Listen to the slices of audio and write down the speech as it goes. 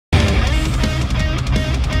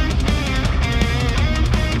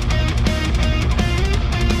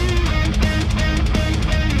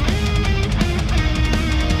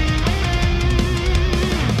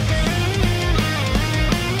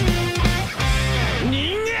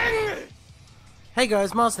Hey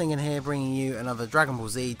guys, Ningen here, bringing you another Dragon Ball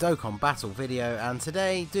Z Dokkan Battle video, and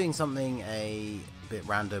today doing something a bit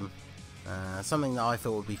random, something that I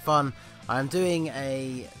thought would be fun. I'm doing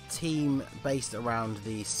a team based around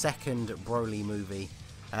the second Broly movie.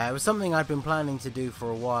 It was something I'd been planning to do for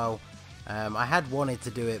a while. I had wanted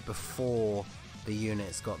to do it before the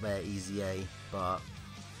units got their Easy A, but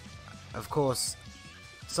of course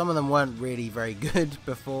some of them weren't really very good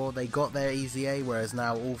before they got their Easy A, whereas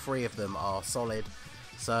now all three of them are solid.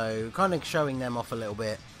 So kind of showing them off a little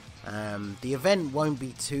bit. The event won't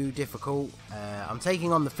be too difficult. I'm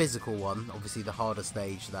taking on the physical one, obviously the harder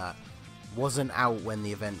stage that wasn't out when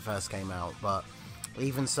the event first came out, but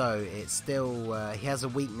even so, it's still, he has a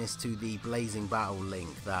weakness to the Blazing Battle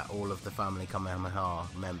link that all of the Family Kamehameha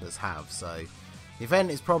members have, so the event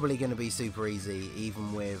is probably going to be super easy,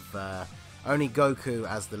 even with only Goku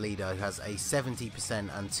as the leader, who has a 70%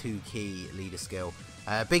 and 2 key leader skill.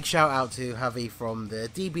 Big shout out to Javi from the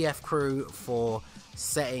DBF crew for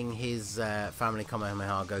setting his Family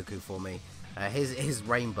Kamehameha Goku for me. His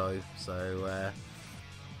rainbow, so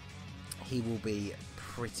he will be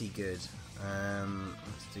pretty good.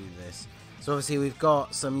 Let's do this. So obviously we've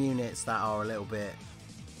got some units that are a little bit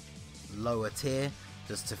lower tier,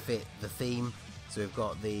 just to fit the theme. So we've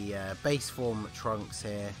got the base form Trunks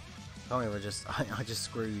here. I just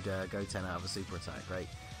screwed Goten out of a super attack, great.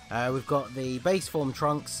 We've got the base form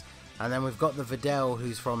Trunks, and then we've got the Videl,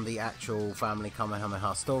 who's from the actual Family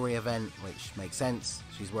Kamehameha story event, which makes sense.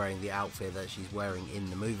 She's wearing the outfit that she's wearing in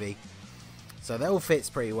the movie. So that all fits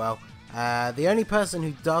pretty well. The only person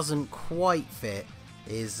who doesn't quite fit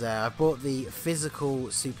is, I bought the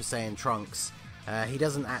physical Super Saiyan Trunks. He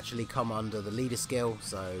doesn't actually come under the leader skill,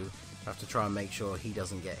 so I have to try and make sure he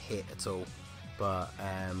doesn't get hit at all. But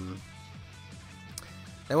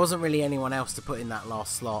there wasn't really anyone else to put in that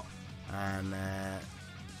last slot, and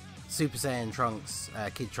Super Saiyan Trunks,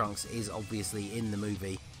 Kid Trunks, is obviously in the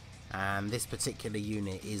movie, and this particular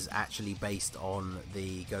unit is actually based on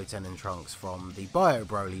the Goten and Trunks from the Bio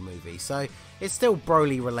Broly movie, so it's still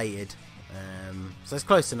Broly related, so it's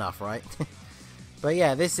close enough, right? But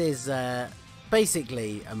yeah, this is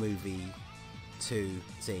basically a movie 2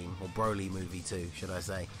 team, or Broly movie 2 should I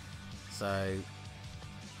say. So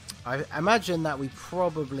I imagine that we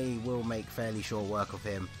probably will make fairly short work of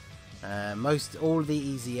him. All the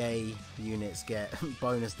Easy A units get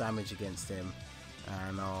bonus damage against him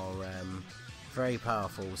and are very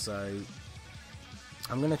powerful, so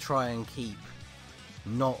I'm going to try and keep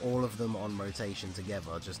not all of them on rotation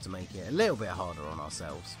together, just to make it a little bit harder on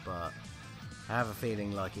ourselves, but I have a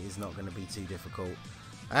feeling like it is not going to be too difficult.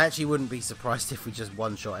 I actually wouldn't be surprised if we just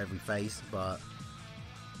one-shot every phase, but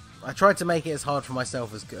I tried to make it as hard for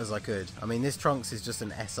myself as I could. I mean, this Trunks is just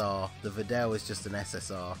an SR, the Videl is just an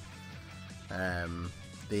SSR.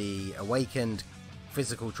 The Awakened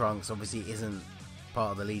physical Trunks obviously isn't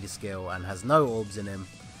part of the leader skill and has no orbs in him,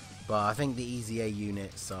 but I think the Easy A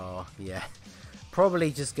units are, yeah,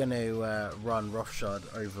 probably just going to run roughshod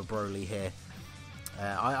over Broly here.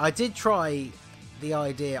 I did try the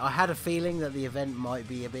idea, I had a feeling that the event might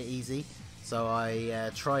be a bit easy, so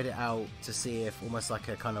I tried it out to see if, almost like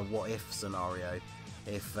a kind of what if scenario,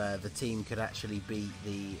 if the team could actually beat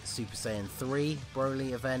the Super Saiyan 3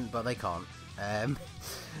 Broly event, but they can't.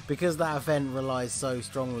 Because that event relies so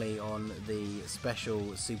strongly on the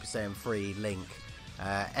special Super Saiyan 3 link,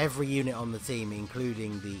 every unit on the team,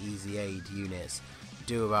 including the Easy Aid units,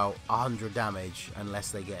 do about 100 damage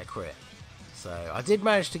unless they get a crit. So I did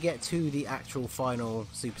manage to get to the actual final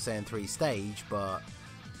Super Saiyan 3 stage, but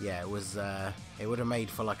yeah, it was it would have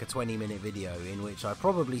made for like a 20-minute video in which I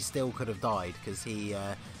probably still could have died, because he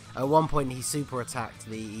at one point he super attacked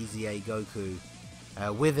the Easy A Goku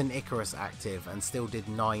with an Icarus active and still did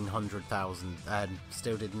 900,000 and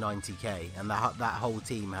still did 90k, and that whole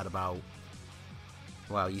team had about,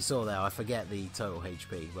 well, you saw there, I forget the total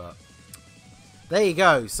HP, but there you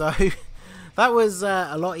go. So that was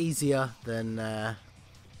a lot easier than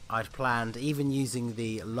I'd planned, even using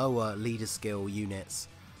the lower leader skill units.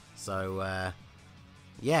 So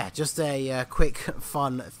yeah, just a quick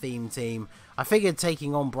fun theme team. I figured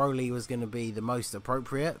taking on Broly was going to be the most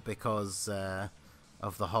appropriate because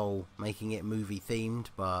of the whole making it movie themed,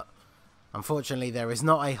 but unfortunately there is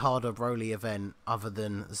not a harder Broly event other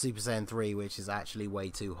than the Super Saiyan 3, which is actually way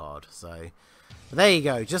too hard. So there you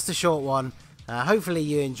go, just a short one. Hopefully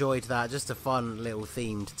you enjoyed that, just a fun little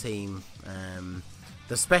themed team.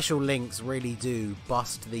 The special links really do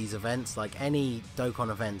bust these events. Like, any Dokkan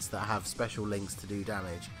events that have special links to do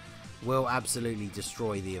damage will absolutely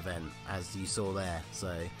destroy the event, as you saw there.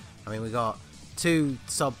 So I mean, we got 2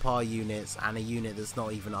 subpar units and a unit that's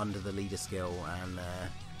not even under the leader skill, and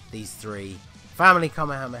these 3 Family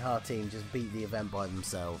Kamehameha team just beat the event by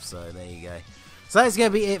themselves, so there you go. So that's going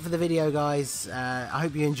to be it for the video, guys. I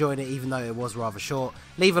hope you enjoyed it, even though it was rather short.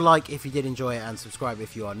 Leave a like if you did enjoy it, and subscribe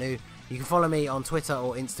if you are new. You can follow me on Twitter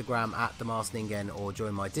or Instagram at @TheMaskedNingen, or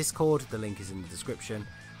join my Discord. The link is in the description.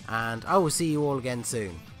 And I will see you all again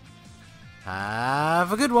soon.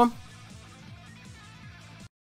 Have a good one.